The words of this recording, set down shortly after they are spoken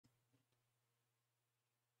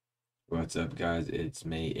What's up, guys? It's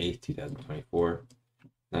May 8th, 2024.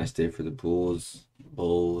 Nice day for the Bulls.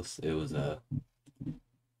 It was a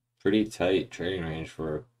pretty tight trading range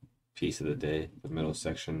for a piece of the day, the middle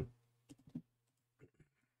section. I'm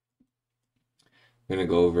going to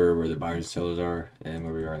go over where the buyers and sellers are and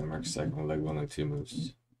where we are in the market cycle, leg one, leg two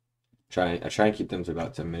moves. I try and keep them to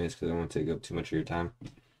about 10 minutes because I don't want to take up too much of your time.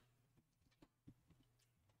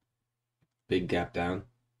 Big gap down.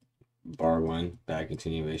 Bar one, bad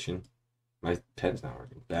continuation. My pen's not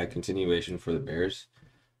working. Bad continuation for the Bears.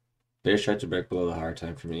 Bears tried to break below the higher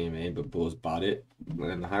time frame EMA, but Bulls bought it.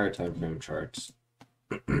 And the higher time frame charts,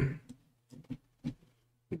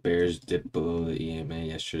 Bears dipped below the EMA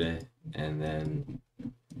yesterday, and then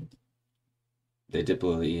they dipped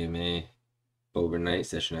below the EMA overnight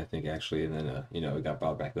session, I think, actually, and then it got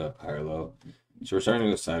brought back up higher low. So we're starting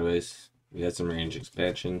to go sideways. We had some range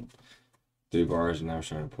expansion, 3 bars, and now we're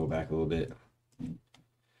starting to pull back a little bit.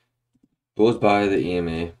 Bulls buy the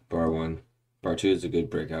EMA, bar 1. Bar 2 is a good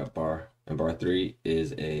breakout bar, and bar 3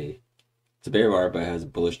 is it's a bear bar, but it has a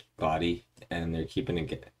bullish body, and they're keeping a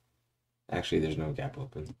gap. Actually, there's no gap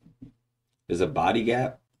open. There's a body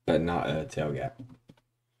gap, but not a tail gap.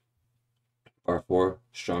 Bar 4,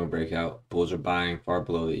 strong breakout. Bulls are buying far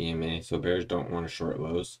below the EMA, so bears don't want to short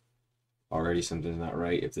lows. Already something's not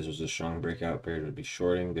right. If this was a strong breakout, bears would be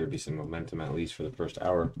shorting. There would be some momentum at least for the first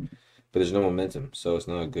hour, but there's no momentum, so it's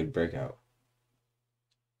not a good breakout.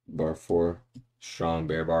 Bar 4, strong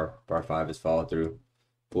bear bar. Bar 5 is follow through.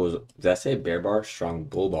 Bulls, did I say bear bar? Strong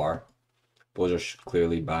bull bar. Bulls are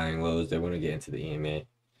clearly buying lows. They want to get into the EMA.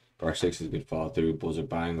 Bar 6 is good follow through. Bulls are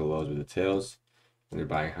buying the lows with the tails, and they're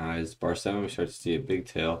buying highs. Bar 7, we start to see a big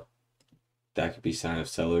tail. That could be a sign of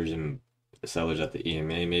sellers at the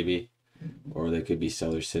EMA maybe, or they could be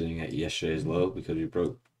sellers sitting at yesterday's low because we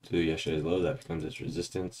broke through yesterday's low. That becomes its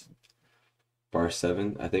resistance. Bar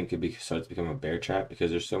 7, I think, could start to become a bear trap because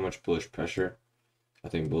there's so much bullish pressure. I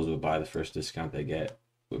think Bulls will buy the first discount they get.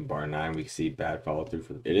 With bar 9, we see bad follow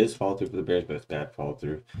through it is follow through for the Bears, but it's bad follow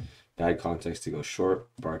through. Bad context to go short.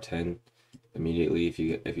 Bar 10, immediately if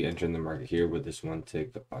you enter in the market here with this one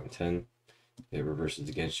tick on 10, it reverses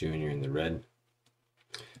against you and you're in the red.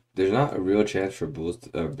 There's not a real chance for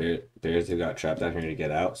Bears who got trapped down here to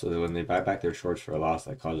get out. So that when they buy back their shorts for a loss,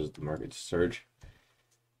 that causes the market to surge.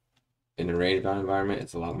 In a range bound environment,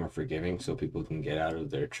 it's a lot more forgiving, so people can get out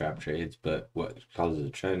of their trap trades. But what causes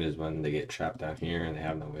a trend is when they get trapped down here and they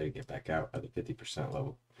have no way to get back out at the 50%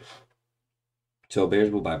 level. So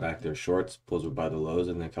Bears will buy back their shorts, Bulls will buy the lows,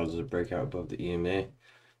 and that causes a breakout above the EMA.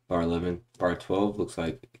 Bar 11, bar 12 looks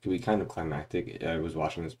like it could be kind of climactic. I was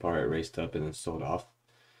watching this bar, it raced up and then sold off.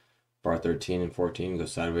 Bar 13 and 14 go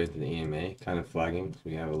sideways to the EMA, kind of flagging. So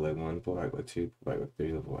we have a leg 1, pull back leg 2, pull back leg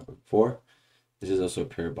 3, pull back leg 4. This is also a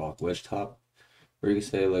parabolic wedge top, where you can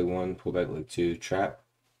say leg 1, pull back leg 2, trap.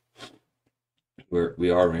 We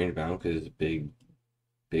are range bound because it's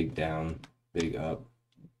big down, big up.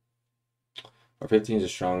 Bar 15 is a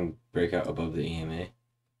strong breakout above the EMA.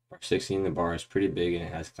 Bar 16, the bar is pretty big and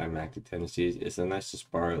it has climactic tendencies. It's the nicest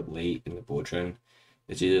bar late in the bull trend.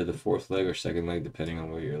 It's either the 4th leg or 2nd leg, depending on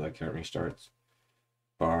where your leg count restarts.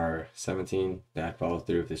 Bar 17, bad follow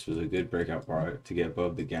through. If this was a good breakout bar to get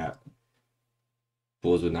above the gap,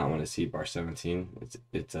 Bulls would not want to see bar 17.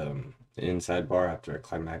 It's an inside bar after a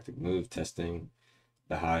climactic move, testing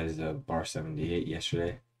the highs of bar 78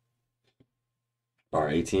 yesterday. Bar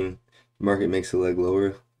 18, the market makes a leg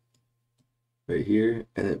lower right here,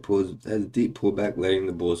 and it has a deep pullback, letting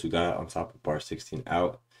the Bulls who got out on top of bar 16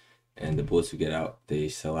 out. And the Bulls who get out, they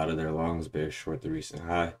sell out of their longs. Bears short the recent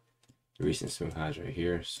high. The recent swing highs right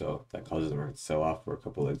here, so that causes the market to sell off for a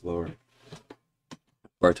couple legs lower.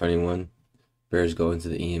 Bar 21, Bears go into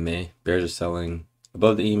the EMA. Bears are selling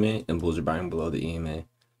above the EMA and Bulls are buying below the EMA.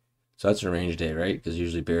 So that's a range day, right? Because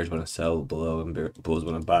usually Bears want to sell below and Bulls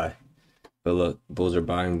want to buy. But look, Bulls are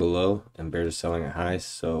buying below and Bears are selling at highs.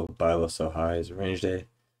 So buy low, sell high is a range day.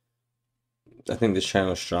 I think this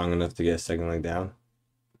channel is strong enough to get a second leg down.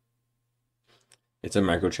 It's a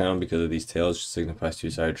micro channel because of these tails, which signifies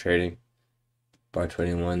two-sided trading. Bar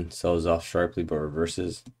 21 sells off sharply but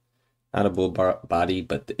reverses. Not a bull body,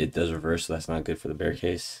 but it does reverse, so that's not good for the bear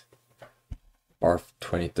case. Bar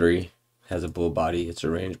 23 has a bull body. It's a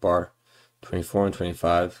range bar. 24 and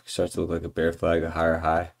 25 starts to look like a bear flag, a higher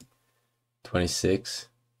high. 26,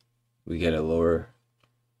 we get a lower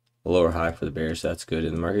high for the bears, so that's good.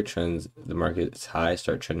 And the market's highs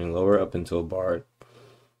start trending lower up until bar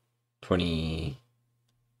 29.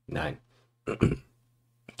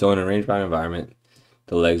 So in a range bound environment,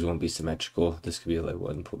 the legs won't be symmetrical. This could be a leg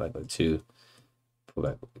 1, pull back leg 2. pull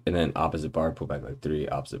back, and then opposite bar, pull back like 3,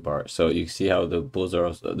 opposite bar. So you see how the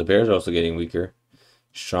bears are also getting weaker.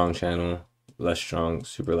 Strong channel, less strong,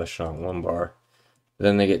 super less strong, 1 bar.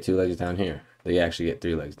 Then they get 2 legs down here. They actually get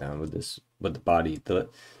 3 legs down with this, with the body, the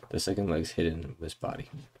second leg's hidden in this body.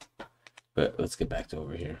 But let's get back to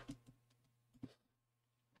over here.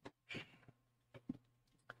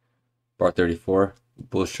 Bar 34,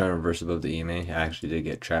 bullish trying to reverse above the EMA. I actually did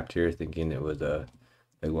get trapped here thinking it was a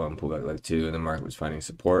leg 1, pull back leg 2, and the market was finding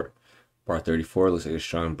support. Bar 34 looks like a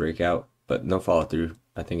strong breakout, but no follow through.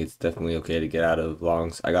 I think it's definitely okay to get out of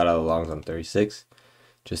longs. I got out of longs on 36.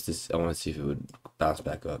 I want to see if it would bounce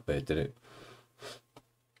back up, but it didn't.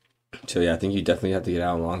 So yeah, I think you definitely have to get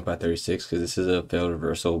out of longs by 36 because this is a failed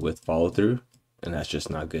reversal with follow through, and that's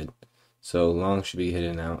just not good. So long should be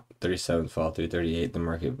hidden out. 37 follow through, 38. The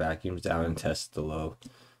market vacuums down and tests the low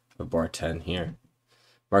of bar 10 here.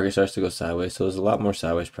 Market starts to go sideways, so there's a lot more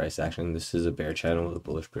sideways price action. This is a bear channel with a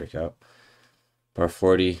bullish breakout. Bar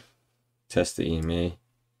 40, test the EMA.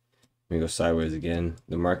 We go sideways again.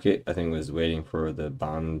 The market, I think, was waiting for the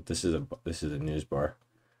bond. This is a news bar.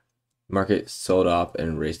 Market sold off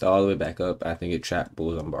and raced all the way back up. I think it trapped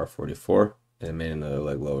bulls on bar 44 and it made another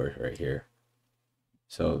leg lower right here.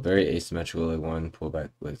 So very asymmetrical, leg 1, pull back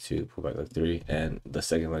leg 2, pull back leg 3, and the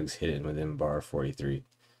second leg's hidden within bar 43.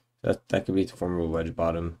 That could be the form of a wedge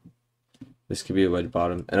bottom. This could be a wedge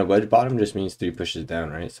bottom, and a wedge bottom just means 3 pushes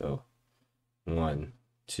down, right? So 1,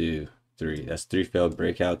 2, 3. That's 3 failed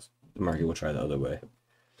breakouts. The market will try the other way.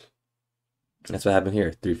 That's what happened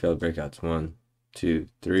here. 3 failed breakouts. 1, 2,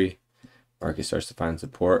 3. Market starts to find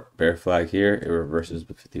support. Bear flag here. It reverses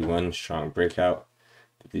with 51. Strong breakout.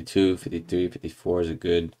 52, 53, 54 is a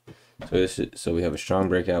good. So we have a strong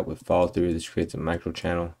breakout with follow through. This creates a micro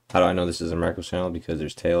channel. How do I know this is a micro channel? Because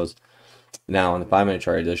there's tails. Now on the 5-minute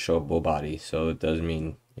chart, it does show a bull body, so it does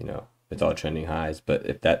mean, you know, it's all trending highs. But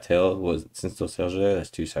if that tail was, since those tails are there, that's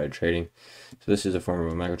 2-sided trading. So this is a form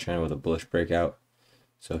of a micro channel with a bullish breakout.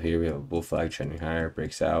 So here we have a bull flag trending higher,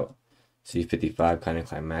 breaks out. See 55 kind of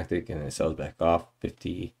climactic, and then it sells back off.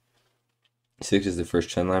 56 is the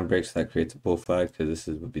first trend line break, so that creates a bull flag because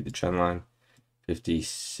would be the trend line.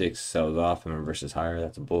 56 sells off and reverses higher.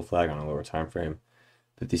 That's a bull flag on a lower time frame.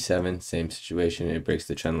 57, same situation. It breaks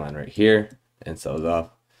the trend line right here and sells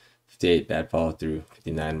off. 58, bad follow through.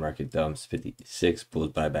 59, market dumps. 56,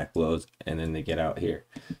 bulls buy back lows, and then they get out here.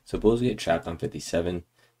 So bulls get trapped on 57.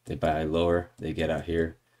 They buy lower. They get out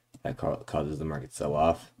here. That causes the market to sell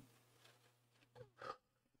off.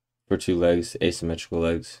 For 2 legs, asymmetrical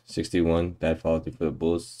legs. 61, bad follow through for the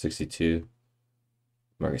bulls. 62,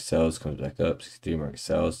 market sells, comes back up. 63, market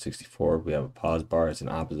sells. 64, we have a pause bar. It's an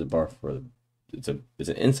opposite bar for the, it's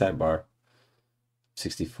an inside bar.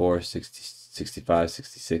 64, 60, 65,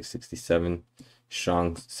 66, 67,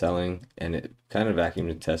 strong selling, and it kind of vacuumed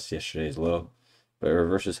to test yesterday's low, but it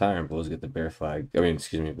reverses higher and bulls get the bear flag. Bulls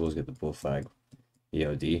get the bull flag.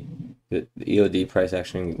 EOD. The EOD price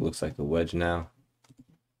action looks like a wedge now.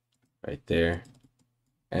 Right there.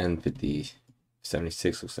 And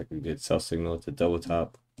 76 looks like a good sell signal. It's a double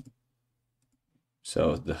top.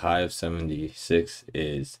 So the high of 76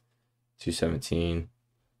 is 217.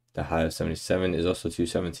 The high of 77 is also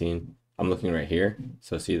 217. I'm looking right here.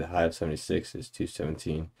 So see the high of 76 is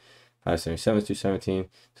 217. High of 77 is 217.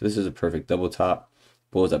 So this is a perfect double top.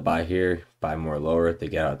 Bulls that buy here, buy more lower. They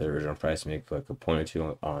get out their original price, make like a point or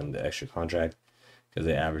two on the extra contract because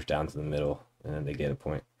they average down to the middle and then they get a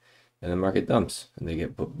point. And the market dumps and they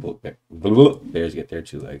get bears get their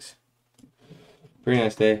 2 legs. Pretty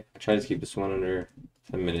nice day. I tried to keep this one under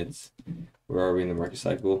 10 minutes. Where are we in the market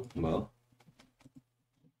cycle? Well,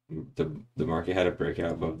 the market had a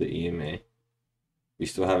breakout above the EMA. We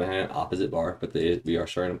still haven't had an opposite bar, but we are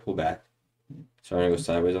starting to pull back. Starting to go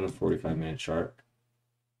sideways on the 45-minute chart.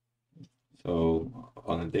 So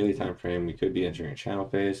on the daily time frame, we could be entering a channel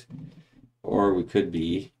phase, or we could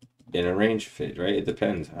be in a range phase, right? It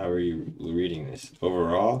depends. How are you reading this?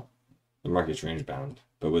 Overall, the market's range bound,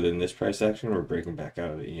 but within this price action, we're breaking back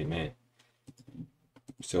out of the EMA.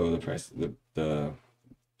 So the price, the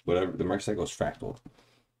market cycle is fractal.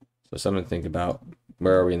 So something to think about.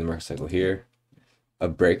 Where are we in the market cycle here? A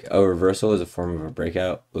reversal is a form of a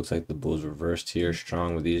breakout. Looks like the bulls reversed here,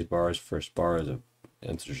 strong with these bars. First bar is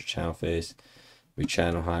enters a channel phase. We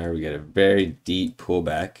channel higher. We get a very deep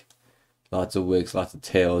pullback. Lots of wicks, lots of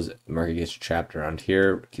tails. The market gets trapped around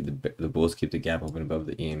here. The bulls keep the gap open above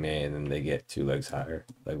the EMA, and then they get 2 legs higher.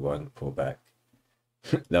 Leg 1, pull back.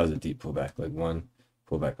 That was a deep pullback. Leg 1,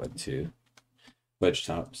 pull back. Leg 2. Wedge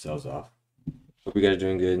top, sells off. Hope you guys are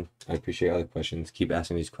doing good. I appreciate all the questions. Keep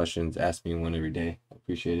asking these questions. Ask me one every day. I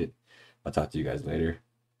appreciate it. I'll talk to you guys later.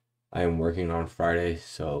 I am working on Friday,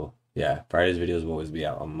 so yeah, Friday's videos will always be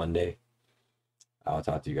out on Monday. I'll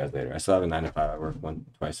talk to you guys later. I still have a 9 to 5. I work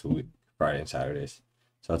twice a week, Friday and Saturdays.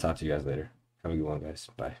 So I'll talk to you guys later. Have a good one, guys.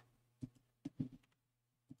 Bye.